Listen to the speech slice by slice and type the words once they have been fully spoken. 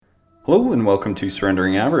Hello and welcome to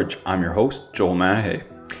Surrendering Average. I'm your host, Joel Mahe.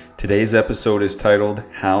 Today's episode is titled,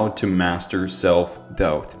 How to Master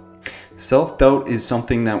Self-Doubt. Self-doubt is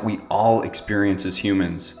something that we all experience as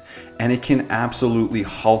humans, and it can absolutely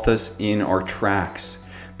halt us in our tracks.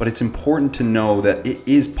 But it's important to know that it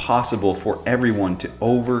is possible for everyone to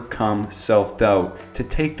overcome self-doubt, to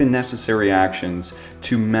take the necessary actions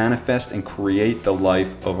to manifest and create the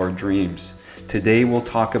life of our dreams. Today we'll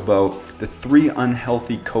talk about the 3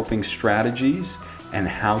 unhealthy coping strategies and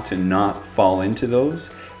how to not fall into those,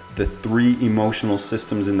 the 3 emotional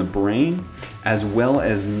systems in the brain, as well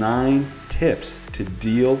as 9 tips to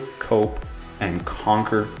deal, cope, and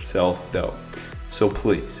conquer self-doubt. So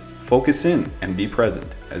please, focus in and be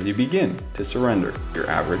present as you begin to surrender your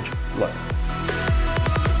average life.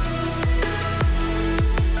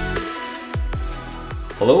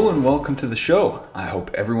 Hello and welcome to the show. I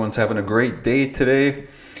hope everyone's having a great day today.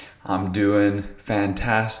 I'm doing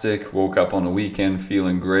fantastic. Woke up on the weekend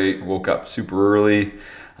feeling great. Woke up super early,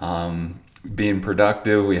 being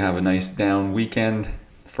productive. We have a nice down weekend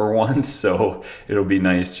for once, so it'll be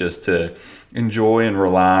nice just to enjoy and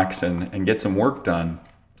relax and get some work done.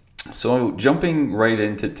 So jumping right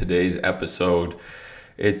into today's episode,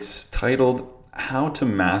 it's titled, How to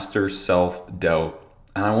Master Self-Doubt.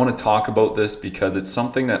 And I want to talk about this because it's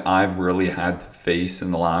something that I've really had to face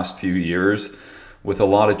in the last few years with a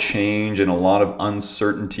lot of change and a lot of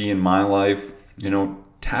uncertainty in my life.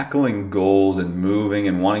 Tackling goals and moving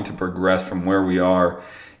and wanting to progress from where we are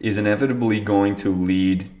is inevitably going to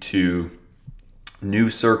lead to new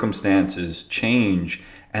circumstances, change,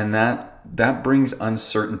 and that brings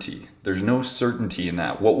uncertainty. There's no certainty in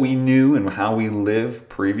that. What we knew and how we lived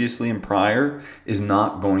previously and prior is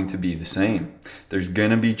not going to be the same. There's going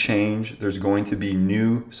to be change. There's going to be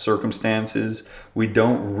new circumstances. We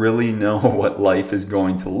don't really know what life is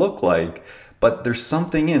going to look like, but there's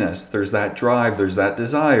something in us. There's that drive. There's that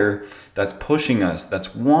desire that's pushing us,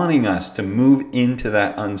 that's wanting us to move into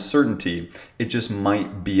that uncertainty. It just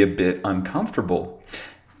might be a bit uncomfortable.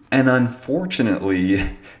 And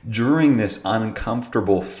unfortunately, during this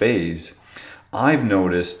uncomfortable phase, I've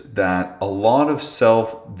noticed that a lot of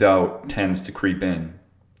self-doubt tends to creep in.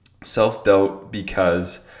 Self-doubt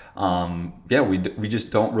because, we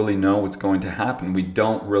just don't really know what's going to happen. We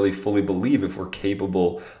don't really fully believe if we're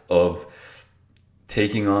capable of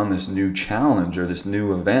taking on this new challenge or this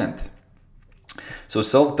new event. So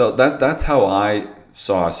self-doubt, that's how I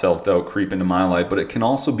saw self-doubt creep into my life, but it can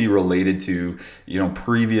also be related to,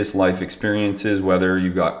 previous life experiences, whether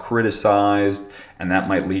you got criticized and that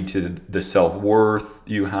might lead to the self-worth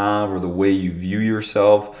you have or the way you view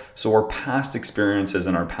yourself. So our past experiences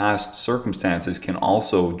and our past circumstances can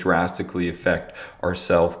also drastically affect our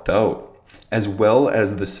self-doubt, as well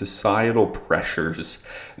as the societal pressures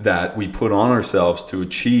that we put on ourselves to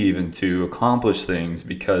achieve and to accomplish things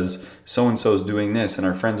because so-and-so is doing this and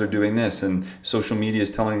our friends are doing this and social media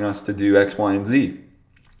is telling us to do X, Y, and Z.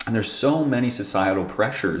 And there's so many societal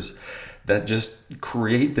pressures that just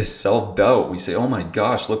create this self-doubt. We say, oh my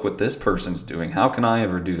gosh, look what this person's doing. How can I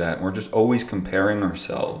ever do that? And we're just always comparing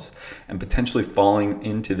ourselves and potentially falling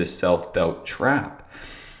into the self-doubt trap.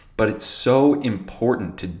 But it's so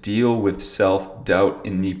important to deal with self-doubt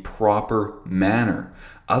in the proper manner.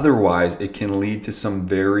 Otherwise, it can lead to some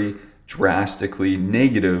very drastically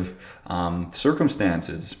negative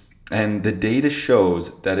circumstances. And the data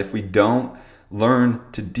shows that if we don't learn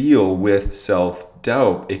to deal with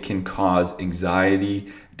self-doubt, it can cause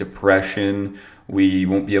anxiety, depression. We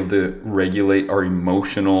won't be able to regulate our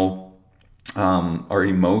emotions.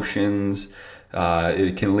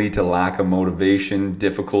 It can lead to lack of motivation,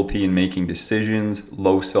 difficulty in making decisions,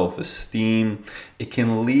 low self-esteem. It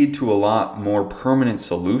can lead to a lot more permanent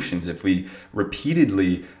solutions. If we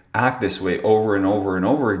repeatedly act this way over and over and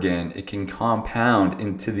over again, it can compound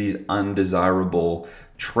into these undesirable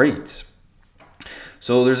traits.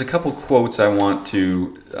 So there's a couple quotes I want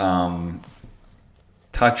to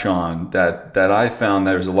touch on that I found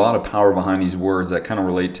there's a lot of power behind these words that kind of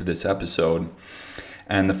relate to this episode.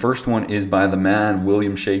 And the first one is by the man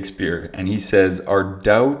William Shakespeare. And he says, our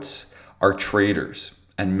doubts are traitors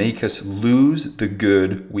and make us lose the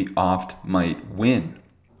good we oft might win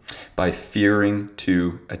by fearing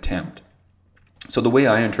to attempt. So the way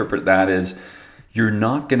I interpret that is you're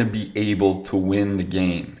not going to be able to win the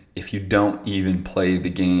game if you don't even play the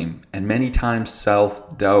game. And many times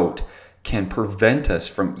self-doubt can prevent us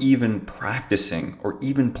from even practicing or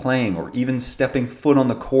even playing or even stepping foot on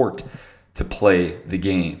the court to play the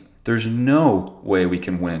game. There's no way we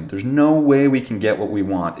can win. There's no way we can get what we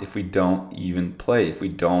want if we don't even play, if we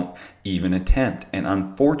don't even attempt. And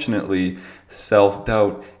unfortunately,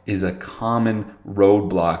 self-doubt is a common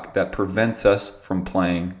roadblock that prevents us from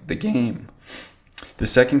playing the game. The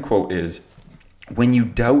second quote is, "When you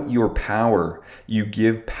doubt your power, you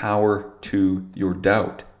give power to your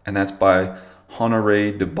doubt." And that's by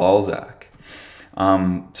Honoré de Balzac.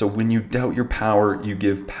 So when you doubt your power, you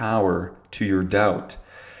give power to your doubt.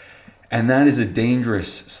 And that is a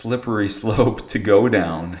dangerous, slippery slope to go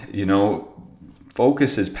down.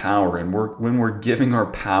 Focus is power. And when we're giving our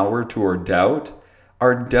power to our doubt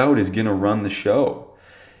is going to run the show.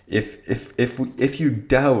 If you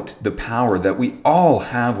doubt the power that we all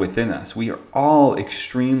have within us, we are all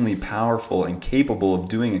extremely powerful and capable of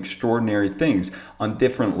doing extraordinary things on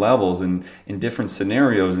different levels and in different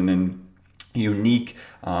scenarios and in unique,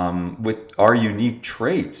 with our unique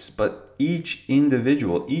traits. But each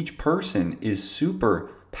individual, each person is super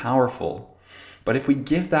powerful. But if we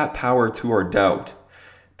give that power to our doubt,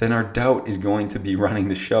 then our doubt is going to be running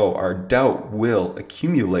the show. Our doubt will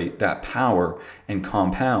accumulate that power and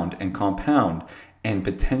compound and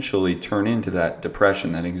potentially turn into that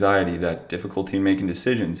depression, that anxiety, that difficulty in making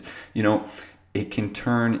decisions. It can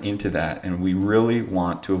turn into that, and we really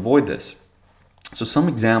want to avoid this. So some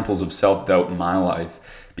examples of self-doubt in my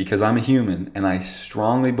life, because I'm a human and I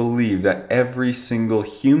strongly believe that every single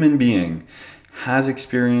human being has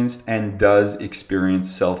experienced and does experience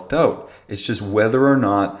self-doubt. It's just whether or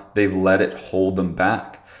not they've let it hold them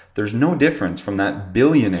back. There's no difference from that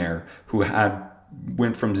billionaire who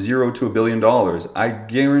went from $0 to $1 billion. I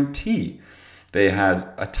guarantee they had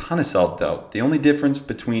a ton of self-doubt. The only difference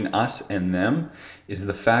between us and them is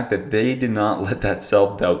the fact that they did not let that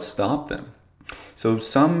self-doubt stop them. So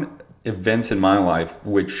some events in my life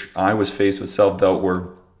which I was faced with self-doubt were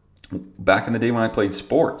back in the day when I played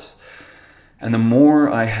sports. And the more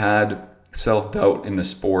I had self-doubt in the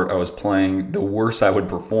sport I was playing, the worse I would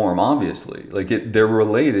perform, obviously. They're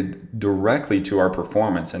related directly to our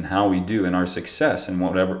performance and how we do and our success in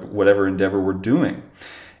whatever endeavor we're doing.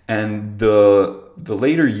 And the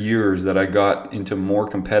later years that I got into more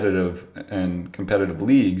competitive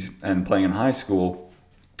leagues and playing in high school,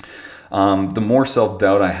 the more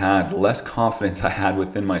self-doubt I had, the less confidence I had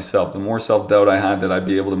within myself, the more self-doubt I had that I'd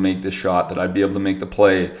be able to make the shot, that I'd be able to make the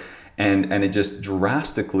play. And it just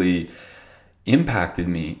drastically impacted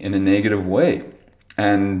me in a negative way.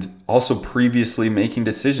 And also previously making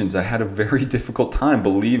decisions, I had a very difficult time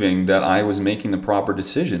believing that I was making the proper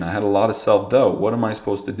decision. I had a lot of self-doubt. What am I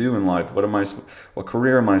supposed to do in life? What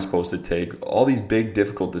career am I supposed to take? All these big,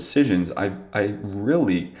 difficult decisions I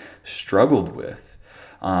really struggled with.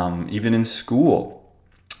 Even in school,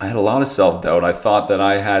 I had a lot of self-doubt. I thought that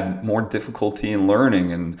I had more difficulty in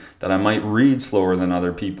learning and that I might read slower than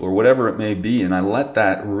other people or whatever it may be. And I let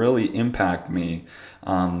that really impact me.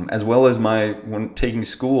 As well as when taking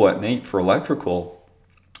school at NAIT for electrical,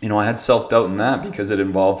 I had self-doubt in that because it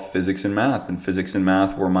involved physics and math. And physics and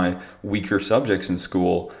math were my weaker subjects in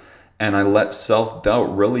school. And I let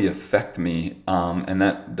self-doubt really affect me. And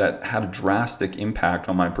that had a drastic impact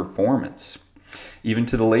on my performance. Even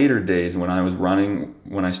to the later days when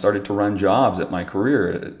I started to run jobs at my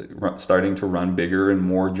career, starting to run bigger and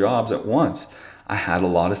more jobs at once, I had a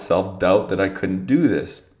lot of self-doubt that I couldn't do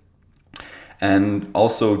this. And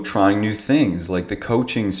also trying new things like the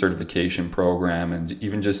coaching certification program and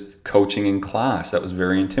even just coaching in class, that was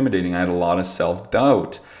very intimidating. I had a lot of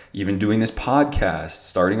self-doubt. Even doing this podcast,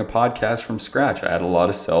 starting a podcast from scratch, I had a lot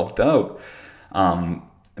of self-doubt.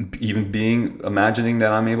 Imagining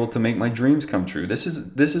that I'm able to make my dreams come true.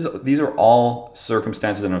 These are all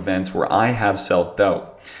circumstances and events where I have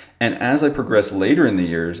self-doubt. And as I progressed later in the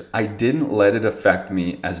years, I didn't let it affect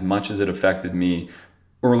me as much as it affected me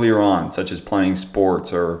earlier on, such as playing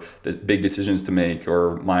sports or the big decisions to make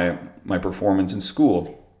or my performance in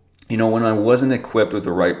school. When I wasn't equipped with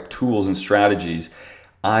the right tools and strategies,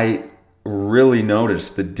 I really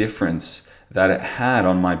noticed the difference that it had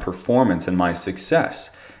on my performance and my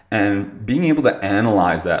success. And being able to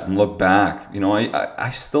analyze that and look back, I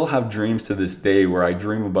still have dreams to this day where I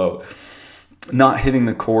dream about not hitting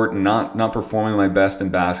the court and not performing my best in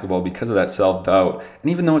basketball because of that self-doubt.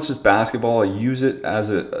 And even though it's just basketball, I use it as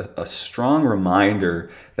a strong reminder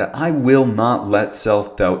that I will not let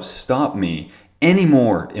self-doubt stop me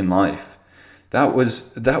anymore in life. That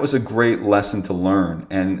was a great lesson to learn,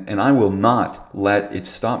 and I will not let it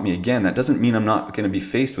stop me again. That doesn't mean I'm not going to be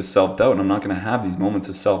faced with self-doubt and I'm not going to have these moments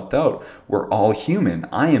of self-doubt. We're all human.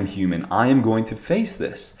 I am human. I am going to face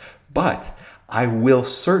this, but I will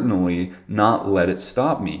certainly not let it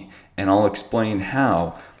stop me, and I'll explain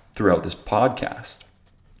how throughout this podcast.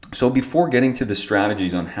 So before getting to the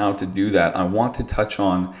strategies on how to do that, I want to touch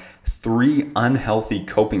on 3 unhealthy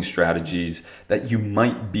coping strategies that you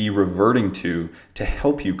might be reverting to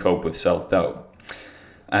help you cope with self-doubt.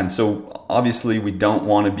 And so obviously we don't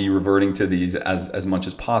want to be reverting to these as much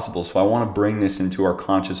as possible. So I want to bring this into our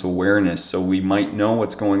conscious awareness so we might know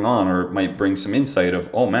what's going on, or it might bring some insight of,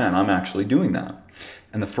 oh man, I'm actually doing that.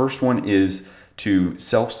 And the first one is to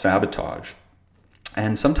self-sabotage.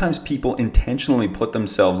 And sometimes people intentionally put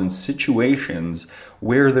themselves in situations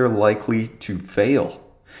where they're likely to fail.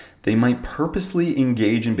 They might purposely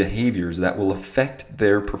engage in behaviors that will affect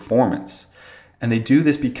their performance. And they do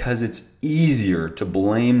this because it's easier to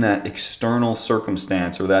blame that external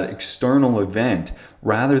circumstance or that external event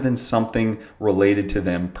rather than something related to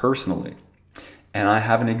them personally. And I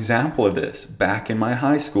have an example of this back in my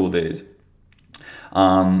high school days.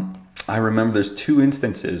 I remember there's 2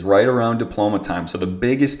 instances right around diploma time. So the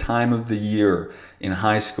biggest time of the year in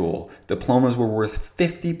high school, diplomas were worth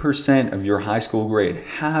 50% of your high school grade,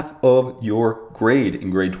 half of your grade in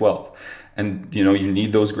grade 12. And you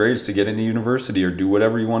need those grades to get into university or do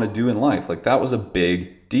whatever you want to do in life. Like, that was a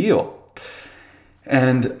big deal.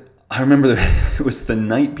 And I remember it was the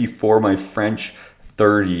night before my French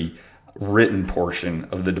 30 written portion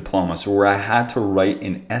of the diploma, so where I had to write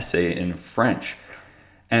an essay in French.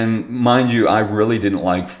 And mind you, I really didn't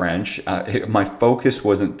like French. My focus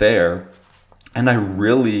wasn't there. And I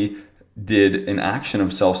really did an action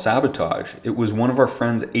of self-sabotage. It was one of our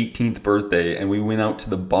friend's 18th birthday, and we went out to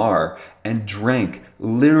the bar and drank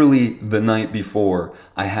literally the night before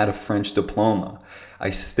I had a French diploma. I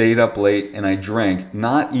stayed up late and I drank,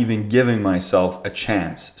 not even giving myself a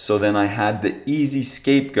chance. So then I had the easy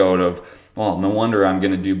scapegoat of, well, no wonder I'm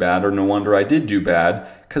going to do bad, or no wonder I did do bad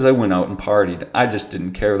because I went out and partied. I just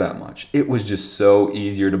didn't care that much. It was just so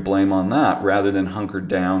easier to blame on that rather than hunker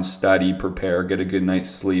down, study, prepare, get a good night's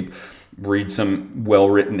sleep, read some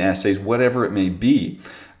well-written essays, whatever it may be.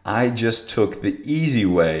 I just took the easy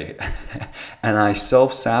way and I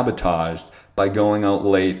self-sabotaged by going out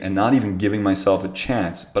late and not even giving myself a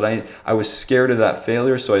chance. But I was scared of that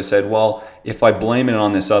failure, so I said, well, if I blame it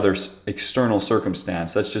on this other external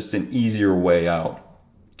circumstance, that's just an easier way out.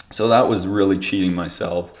 So that was really cheating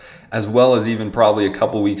myself, as well as even probably a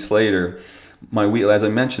couple weeks later, as I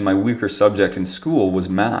mentioned, my weaker subject in school was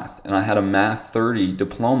math, and I had a Math 30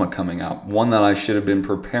 diploma coming up, one that I should have been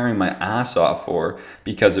preparing my ass off for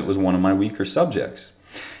because it was one of my weaker subjects.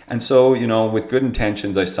 And so, with good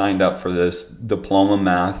intentions, I signed up for this diploma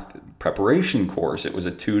math preparation course. It was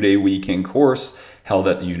a 2-day weekend course held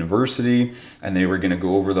at the university, and they were going to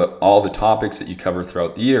go over all the topics that you cover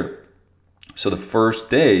throughout the year. So the first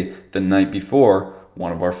day, the night before,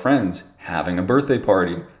 one of our friends having a birthday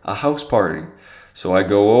party, a house party. So I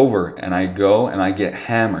go over and I get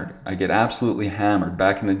hammered. I get absolutely hammered.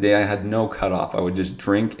 Back in the day, I had no cutoff. I would just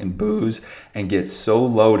drink and booze and get so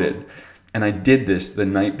loaded. And I did this the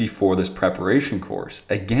night before this preparation course.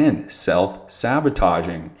 Again,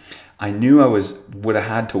 self-sabotaging. I knew I would have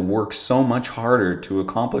had to work so much harder to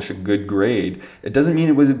accomplish a good grade. It doesn't mean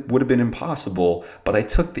it would have been impossible, but I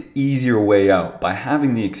took the easier way out by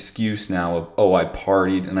having the excuse now of, oh, I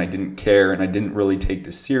partied and I didn't care and I didn't really take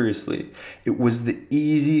this seriously. It was the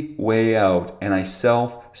easy way out, and I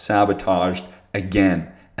self-sabotaged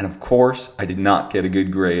again. And of course, I did not get a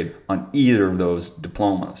good grade on either of those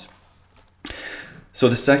diplomas. So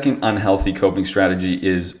the second unhealthy coping strategy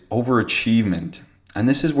is overachievement. And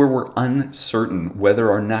this is where we're uncertain whether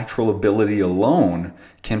our natural ability alone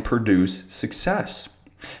can produce success.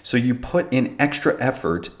 So you put in extra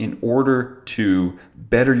effort in order to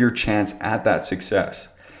better your chance at that success.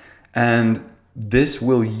 And this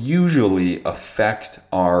will usually affect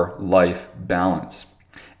our life balance.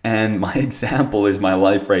 And my example is my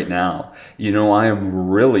life right now. I am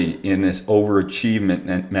really in this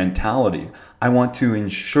overachievement mentality. I want to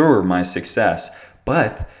ensure my success,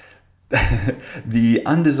 but the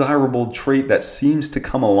undesirable trait that seems to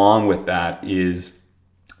come along with that is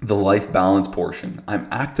the life balance portion. I'm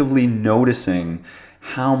actively noticing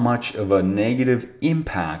how much of a negative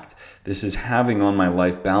impact this is having on my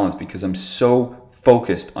life balance because I'm so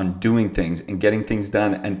focused on doing things and getting things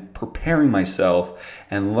done and preparing myself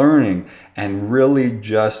and learning and really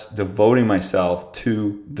just devoting myself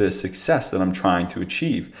to the success that I'm trying to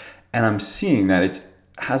achieve. And I'm seeing that it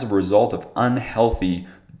has a result of unhealthy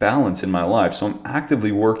balance in my life. So I'm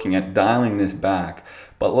actively working at dialing this back.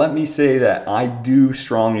 But let me say that I do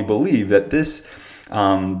strongly believe that this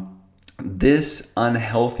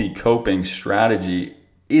unhealthy coping strategy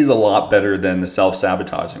is a lot better than the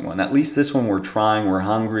self-sabotaging one. At least this one we're trying, we're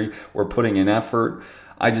hungry, we're putting in effort.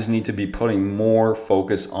 I just need to be putting more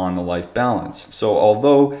focus on the life balance. So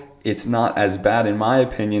although it's not as bad in my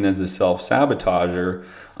opinion as the self-sabotager,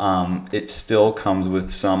 it still comes with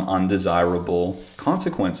some undesirable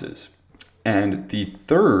consequences. And the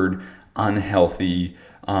third unhealthy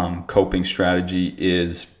coping strategy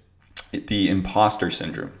is the imposter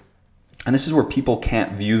syndrome. And this is where people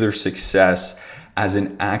can't view their success as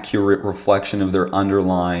an accurate reflection of their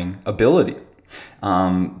underlying ability.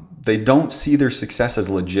 They don't see their success as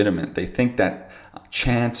legitimate. They think that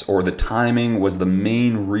chance or the timing was the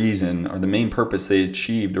main reason or the main purpose they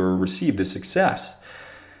achieved or received the success.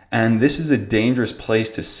 And this is a dangerous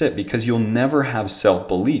place to sit because you'll never have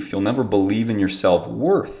self-belief. You'll never believe in your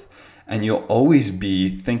self-worth. And you'll always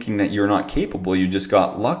be thinking that you're not capable. You just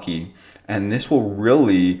got lucky. And this will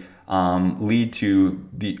really lead to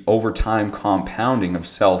the over time compounding of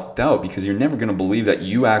self-doubt, because you're never going to believe that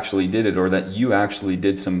you actually did it or that you actually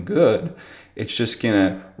did some good. It's just going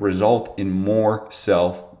to result in more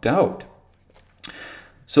self-doubt.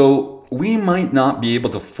 So we might not be able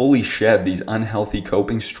to fully shed these unhealthy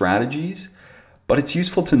coping strategies, but it's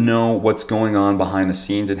useful to know what's going on behind the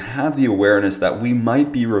scenes and have the awareness that we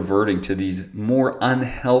might be reverting to these more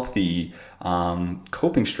unhealthy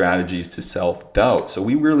coping strategies to self-doubt. So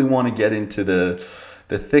we really want to get into the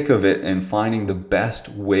thick of it and finding the best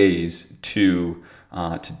ways to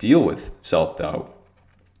deal with self-doubt.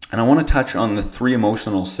 And I want to touch on the 3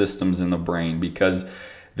 emotional systems in the brain, because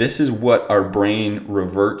this is what our brain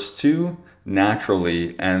reverts to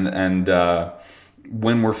naturally and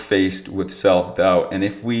when we're faced with self-doubt. And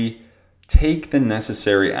if we take the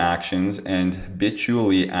necessary actions and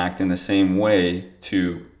habitually act in the same way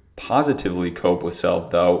to positively cope with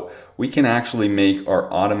self-doubt, we can actually make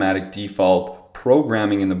our automatic default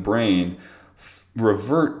programming in the brain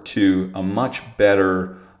revert to a much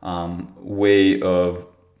better way of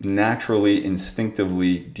naturally,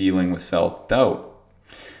 instinctively dealing with self-doubt.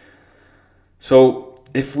 So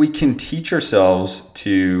if we can teach ourselves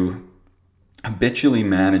to habitually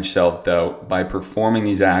manage self-doubt by performing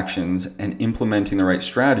these actions and implementing the right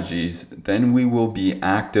strategies, then we will be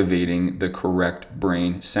activating the correct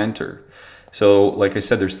brain center. So like I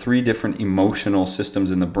said, there's 3 different emotional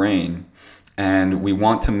systems in the brain, and we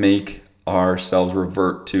want to make ourselves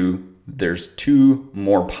revert to there's 2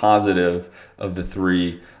 more positive of the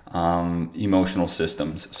 3 emotional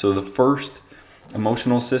systems. So the first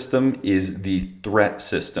emotional system is the threat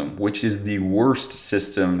system, which is the worst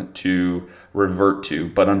system to revert to.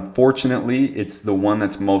 But unfortunately, it's the one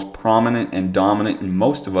that's most prominent and dominant in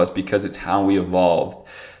most of us because it's how we evolved.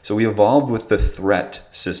 So we evolved with the threat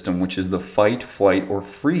system, which is the fight, flight, or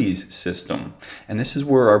freeze system. And this is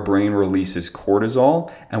where our brain releases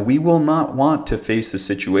cortisol, and we will not want to face the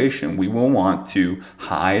situation. We will want to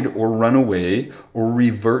hide or run away or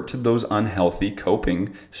revert to those unhealthy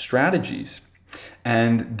coping strategies.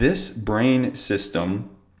 And this brain system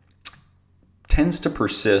tends to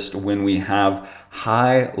persist when we have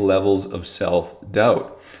high levels of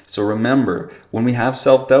self-doubt. So remember, when we have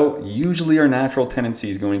self-doubt, usually our natural tendency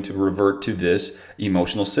is going to revert to this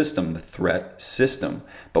emotional system, the threat system.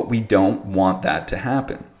 But we don't want that to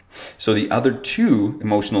happen. So the other 2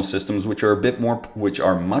 emotional systems, which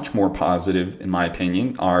are much more positive in my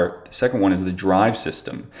opinion, are the second one is the drive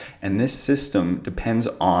system. And this system depends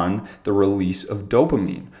on the release of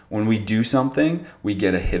dopamine. When we do something, we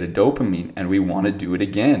get a hit of dopamine and we want to do it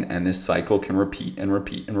again. And this cycle can repeat and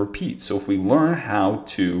repeat and repeat. So if we learn how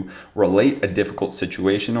to relate a difficult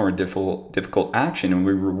situation or a difficult action and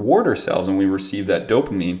we reward ourselves and we receive that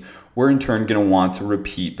dopamine, we're in turn going to want to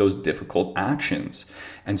repeat those difficult actions.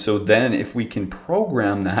 And so then if we can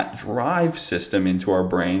program that drive system into our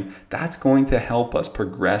brain, that's going to help us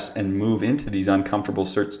progress and move into these uncomfortable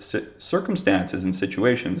circumstances and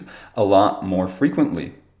situations a lot more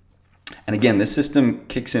frequently. And again, this system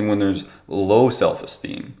kicks in when there's low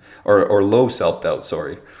self-esteem or low self-doubt,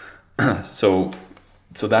 sorry. So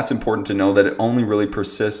that's important to know, that it only really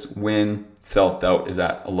persists when self-doubt is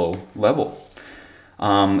at a low level.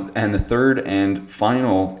 And the third and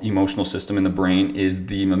final emotional system in the brain is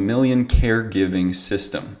the mammalian caregiving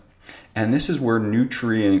system. And this is where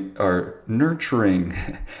nurturing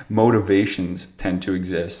motivations tend to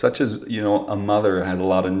exist, such as, a mother has a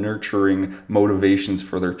lot of nurturing motivations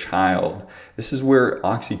for their child. This is where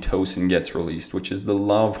oxytocin gets released, which is the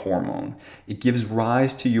love hormone. It gives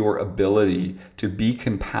rise to your ability to be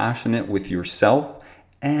compassionate with yourself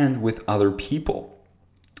and with other people.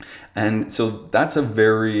 And so that's a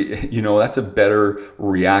that's a better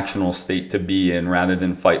reactional state to be in rather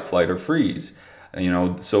than fight, flight, or freeze.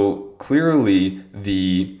 So clearly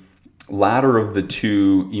the latter of the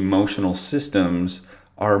 2 emotional systems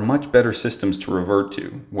are much better systems to revert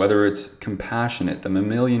to, whether it's compassionate, the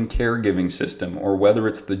mammalian caregiving system, or whether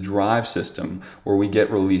it's the drive system where we get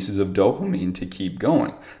releases of dopamine to keep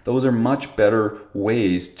going. Those are much better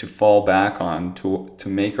ways to fall back on to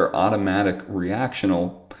make our automatic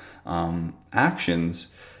reactional actions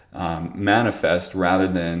manifest rather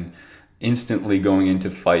than instantly going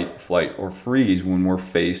into fight, flight, or freeze when we're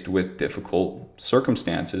faced with difficult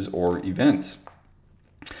circumstances or events.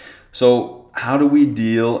 So how do we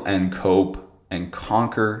deal and cope and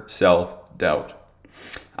conquer self-doubt?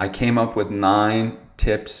 I came up with 9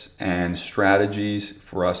 tips and strategies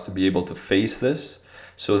for us to be able to face this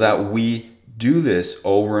so that we do this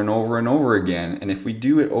over and over and over again. And if we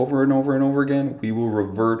do it over and over and over again, we will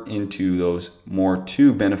revert into those more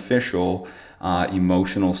too beneficial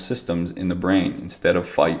emotional systems in the brain instead of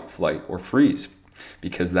fight, flight, or freeze.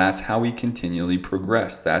 Because that's how we continually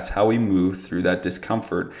progress. That's how we move through that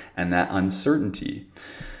discomfort and that uncertainty.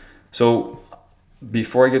 So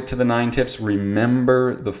before I get to the 9 tips,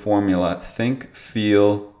 remember the formula: think,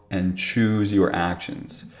 feel, and choose your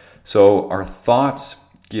actions. So our thoughts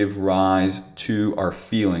give rise to our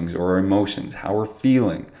feelings or our emotions, how we're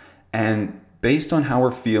feeling. And based on how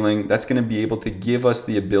we're feeling, that's going to be able to give us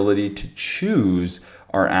the ability to choose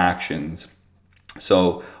our actions.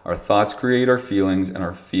 So our thoughts create our feelings, and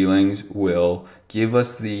our feelings will give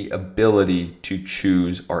us the ability to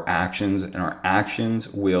choose our actions, and our actions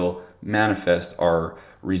will manifest our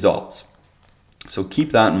results. So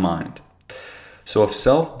keep that in mind. So if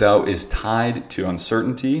self-doubt is tied to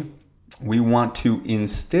uncertainty, we want to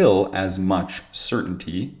instill as much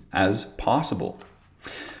certainty as possible.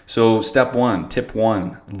 So step 1, tip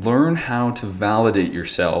 1, learn how to validate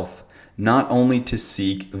yourself, not only to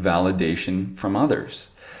seek validation from others.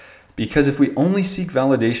 Because if we only seek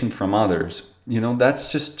validation from others,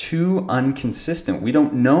 that's just too inconsistent. We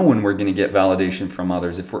don't know when we're going to get validation from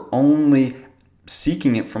others. If we're only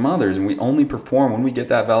seeking it from others and we only perform when we get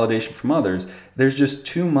that validation from others, there's just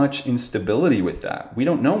too much instability with that. We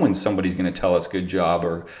don't know when somebody's going to tell us good job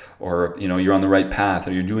or you're on the right path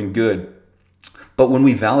or you're doing good. But when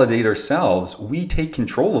we validate ourselves, we take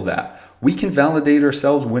control of that. We can validate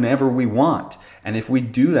ourselves whenever we want. And if we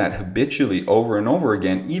do that habitually over and over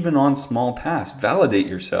again, even on small tasks, validate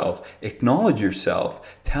yourself, acknowledge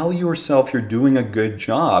yourself, tell yourself you're doing a good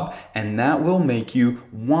job, and that will make you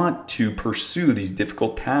want to pursue these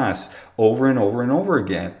difficult tasks over and over and over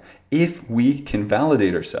again if we can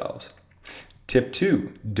validate ourselves. Tip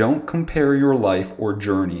 2, don't compare your life or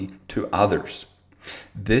journey to others.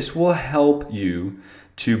 This will help you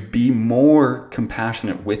to be more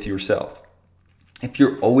compassionate with yourself. If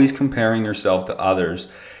you're always comparing yourself to others,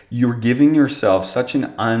 you're giving yourself such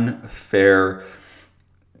an unfair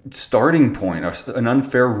starting point, an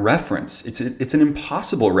unfair reference. It's an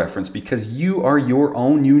impossible reference because you are your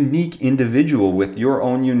own unique individual with your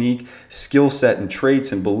own unique skill set and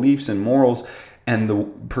traits and beliefs and morals and the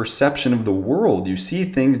perception of the world. You see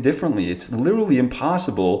things differently. It's literally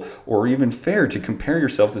impossible or even fair to compare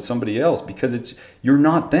yourself to somebody else because you're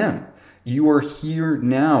not them. You are here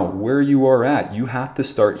now where you are at. You have to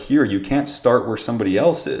start here. You can't start where somebody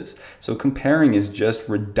else is. So comparing is just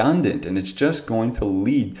redundant, and it's just going to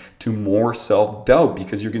lead to more self-doubt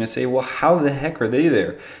because you're going to say, well, how the heck are they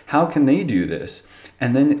there? How can they do this?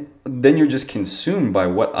 And then you're just consumed by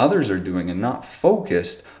what others are doing and not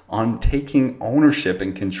focused on taking ownership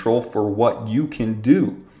and control for what you can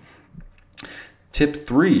do. Tip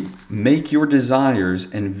 3, make your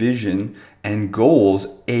desires and vision and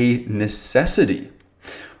goals a necessity.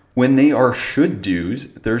 When they are should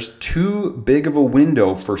do's, there's too big of a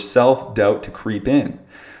window for self-doubt to creep in.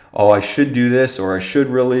 Oh, I should do this, or I should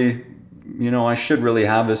really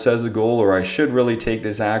have this as a goal, or I should really take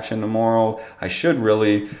this action tomorrow. I should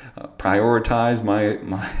really prioritize my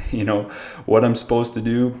what I'm supposed to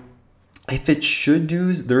do. If it's should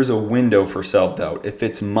do's, there's a window for self-doubt. If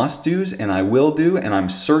it's must do's and I will do, and I'm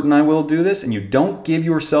certain I will do this, and you don't give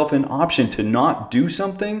yourself an option to not do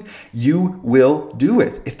something, you will do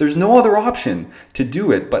it. If there's no other option to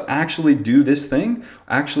do it, but actually do this thing,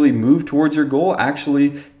 actually move towards your goal,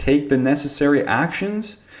 actually take the necessary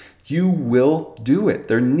actions, you will do it.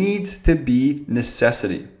 There needs to be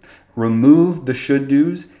necessity. Remove the should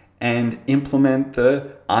do's and implement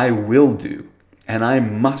the I will do and I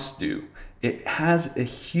must do. It has a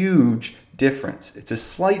huge difference. It's a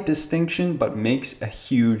slight distinction, but makes a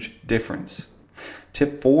huge difference.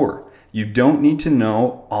 Tip 4, you don't need to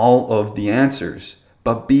know all of the answers,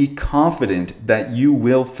 but be confident that you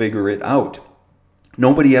will figure it out.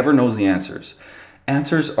 Nobody ever knows the answers.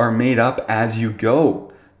 Answers are made up as you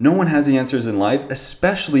go. No one has the answers in life,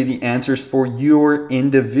 especially the answers for your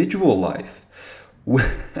individual life.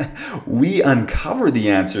 we uncover the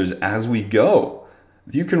answers as we go.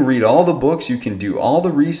 You can read all the books, you can do all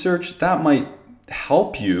the research. That might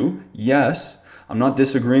help you, yes. I'm not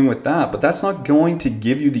disagreeing with that, but that's not going to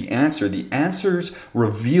give you the answer. The answers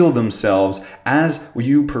reveal themselves as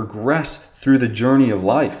you progress through the journey of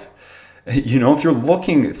life. If you're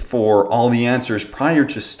looking for all the answers prior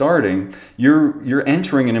to starting, you're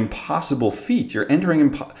entering an impossible feat. You're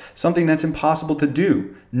entering something that's impossible to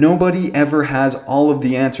do. Nobody ever has all of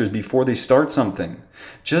the answers before they start something.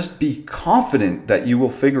 Just be confident that you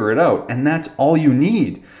will figure it out, and that's all you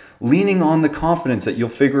need. Leaning on the confidence that you'll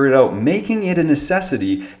figure it out, making it a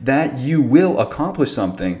necessity that you will accomplish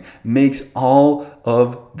something, makes all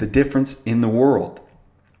of the difference in the world.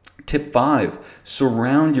 Tip 5,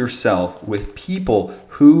 surround yourself with people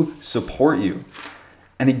who support you.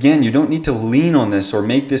 And again, you don't need to lean on this or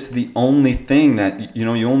make this the only thing that, you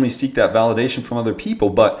only seek that validation from other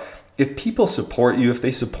people. But if people support you, if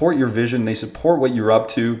they support your vision, they support what you're up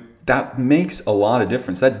to, that makes a lot of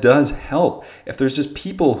difference. That does help. If there's just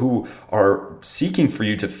people who are seeking for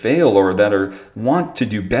you to fail or that want to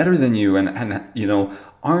do better than you and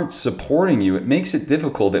aren't supporting you, it makes it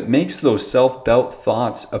difficult. It makes those self-doubt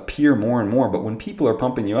thoughts appear more and more. But when people are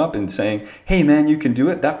pumping you up and saying, hey man, you can do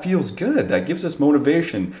it, that feels good. That gives us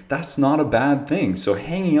motivation. That's not a bad thing. So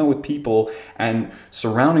hanging out with people and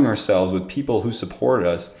surrounding ourselves with people who support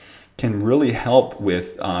us can really help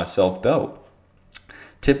with self-doubt.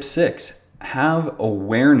 Tip 6, have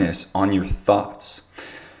awareness on your thoughts.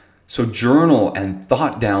 So journal and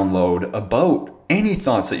thought download about any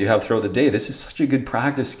thoughts that you have throughout the day. This is such a good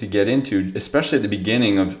practice to get into, especially at the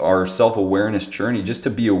beginning of our self-awareness journey, just to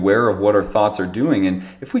be aware of what our thoughts are doing. And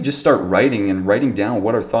if we just start writing down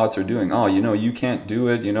what our thoughts are doing, you can't do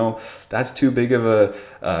it, that's too big of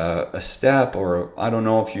a step, or I don't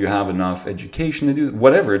know if you have enough education to do it,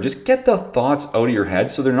 whatever. Just get the thoughts out of your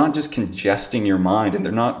head so they're not just congesting your mind and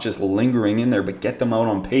they're not just lingering in there, but get them out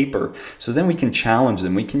on paper. So then we can challenge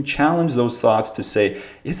them. We can challenge those thoughts to say,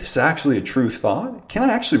 is this actually a true thought? Can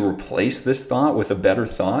I actually replace this thought with a better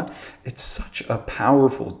thought? It's such a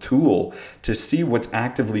powerful tool to see what's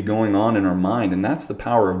actively going on in our mind. And that's the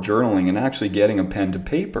power of journaling and actually getting a pen to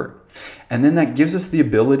paper. And then that gives us the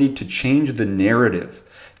ability to change the narrative,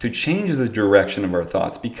 to change the direction of our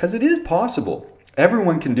thoughts, because it is possible.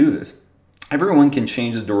 Everyone can do this. Everyone can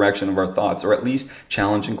change the direction of our thoughts, or at least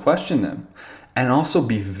challenge and question them. And also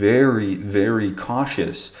be very, very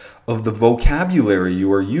cautious of the vocabulary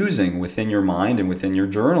you are using within your mind and within your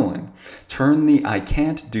journaling. Turn the I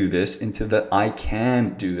can't do this into the I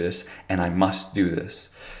can do this and I must do this.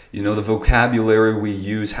 The vocabulary we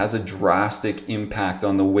use has a drastic impact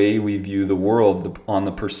on the way we view the world, on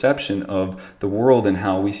the perception of the world and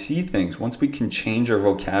how we see things. Once we can change our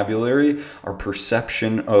vocabulary, our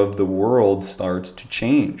perception of the world starts to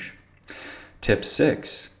change. Tip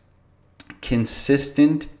 6.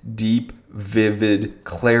 Consistent, deep, vivid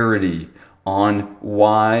clarity on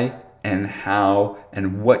why and how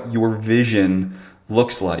and what your vision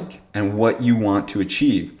looks like and what you want to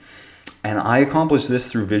achieve. And I accomplish this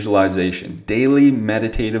through visualization, daily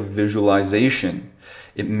meditative visualization.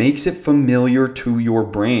 It makes it familiar to your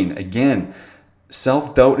brain. Again,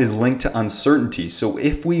 self-doubt is linked to uncertainty. So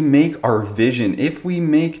if we make our vision, if we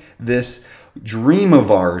make this dream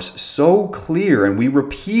of ours so clear and we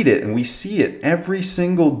repeat it and we see it every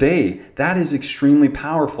single day, that is extremely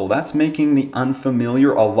powerful. That's making the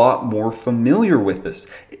unfamiliar a lot more familiar with us.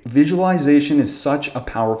 Visualization is such a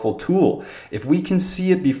powerful tool. If we can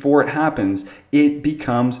see it before it happens, it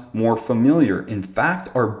becomes more familiar. In fact,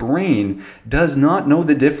 our brain does not know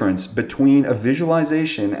the difference between a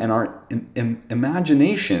visualization and our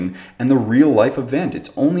imagination and the real life event.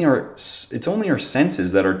 It's only our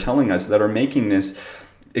senses that are telling us, that are making this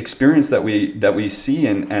experience that we see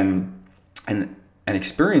and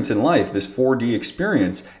experience in life, this 4D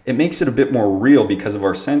experience. It makes it a bit more real because of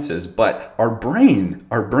our senses, but our brain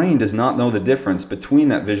does not know the difference between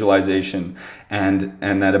that visualization and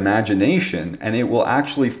that imagination, and it will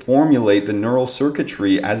actually formulate the neural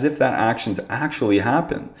circuitry as if that action's actually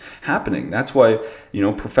happening. That's why,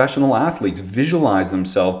 professional athletes visualize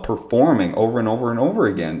themselves performing over and over and over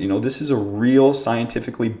again. This is a real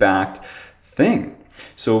scientifically backed thing.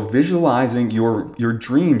 So visualizing your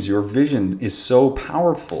dreams, your vision is so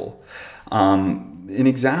powerful. An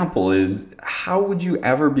example is, how would you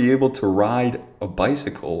ever be able to ride a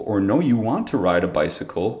bicycle or know you want to ride a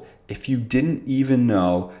bicycle if you didn't even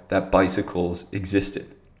know that bicycles existed?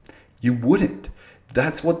 You wouldn't.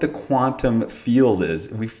 That's what the quantum field is.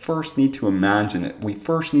 We first need to imagine it. We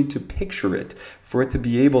first need to picture it for it to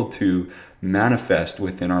be able to manifest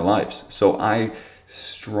within our lives. So I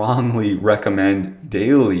strongly recommend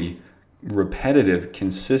daily, repetitive,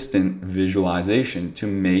 consistent visualization to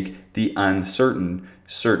make the uncertain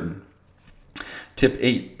certain. Tip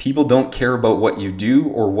 8, people don't care about what you do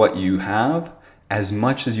or what you have as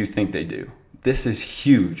much as you think they do. This is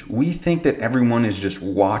huge. We think that everyone is just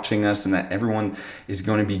watching us and that everyone is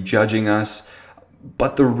going to be judging us.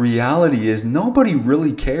 But the reality is nobody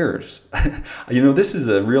really cares. This is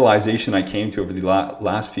a realization I came to over the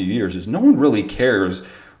last few years, is no one really cares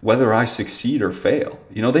whether I succeed or fail.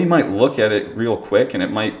 They might look at it real quick and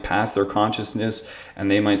it might pass their consciousness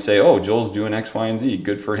and they might say, oh, Joel's doing X, Y, and Z,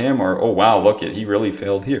 good for him. Or, oh, wow, look he really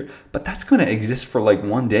failed here. But that's going to exist for like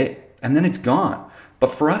one day and then it's gone.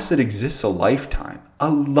 But for us, it exists a lifetime.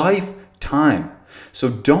 So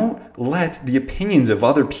don't let the opinions of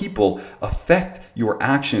other people affect your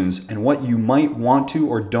actions and what you might want to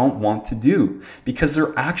or don't want to do, because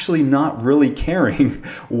they're actually not really caring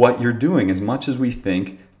what you're doing as much as we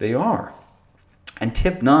think they are. And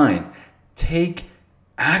tip 9, take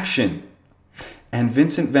action. And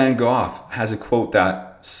Vincent van Gogh has a quote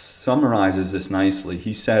that summarizes this nicely.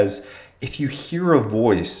 He says, if you hear a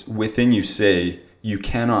voice within you say, you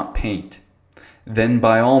cannot paint, then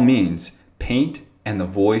by all means, paint and the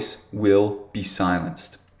voice will be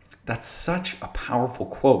silenced. That's such a powerful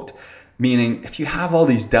quote, meaning if you have all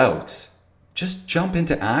these doubts, just jump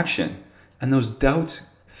into action and those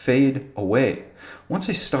doubts fade away.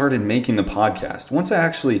 Once I started making the podcast, once I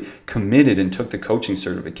actually committed and took the coaching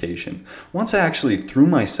certification, once I actually threw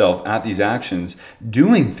myself at these actions,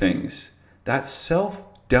 doing things, that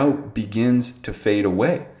self-doubt begins to fade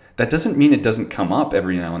away. That doesn't mean it doesn't come up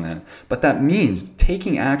every now and then, but that means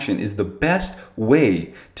taking action is the best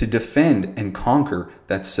way to defend and conquer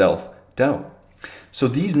that self-doubt. So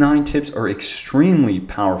these 9 tips are extremely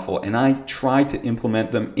powerful, and I try to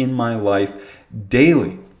implement them in my life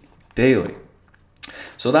daily.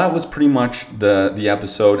 So that was pretty much the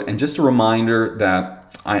episode, and just a reminder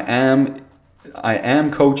that I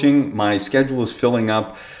am coaching. My schedule is filling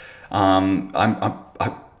up. I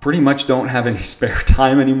pretty much don't have any spare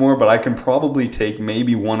time anymore, but I can probably take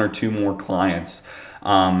maybe 1 or 2 more clients.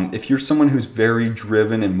 If you're someone who's very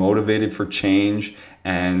driven and motivated for change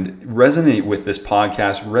and resonate with this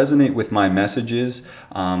podcast, resonate with my messages,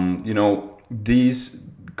 these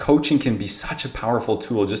coaching can be such a powerful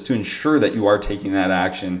tool just to ensure that you are taking that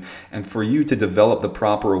action and for you to develop the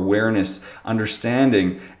proper awareness,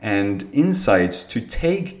 understanding, and insights to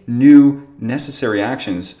take new necessary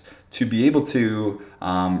actions to be able to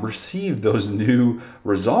receive those new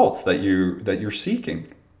results that you're seeking.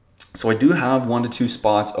 So I do have 1 to 2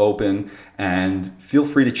 spots open, and feel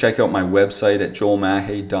free to check out my website at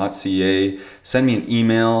joelmahe.ca. Send me an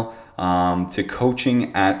email to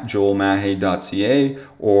coaching@joelmahe.ca,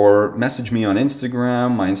 or message me on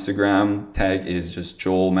Instagram. My Instagram tag is just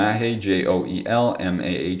Joel Mahe,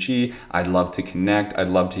 JoelMahe. I'd love to connect. I'd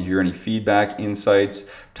love to hear any feedback, insights,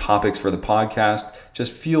 topics for the podcast.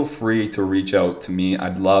 Just feel free to reach out to me.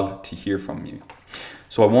 I'd love to hear from you.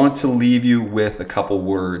 So I want to leave you with a couple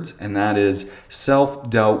words, and that is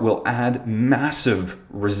self-doubt will add massive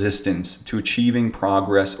resistance to achieving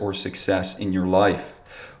progress or success in your life.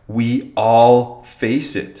 We all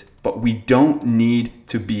face it, but we don't need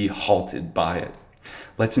to be halted by it.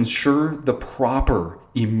 Let's ensure the proper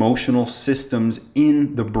emotional systems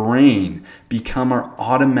in the brain become our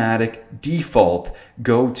automatic default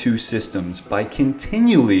go-to systems by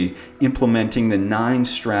continually implementing the 9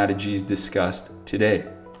 strategies discussed today.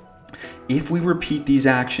 If we repeat these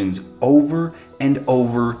actions over and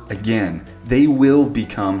over again, they will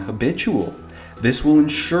become habitual. This will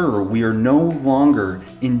ensure we are no longer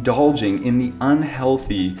indulging in the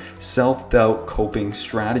unhealthy self-doubt coping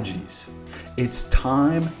strategies. It's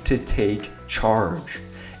time to take charge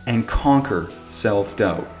and conquer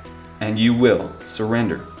self-doubt, and you will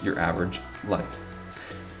surrender your average life.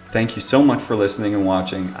 Thank you so much for listening and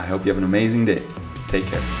watching. I hope you have an amazing day. Take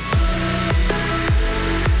care.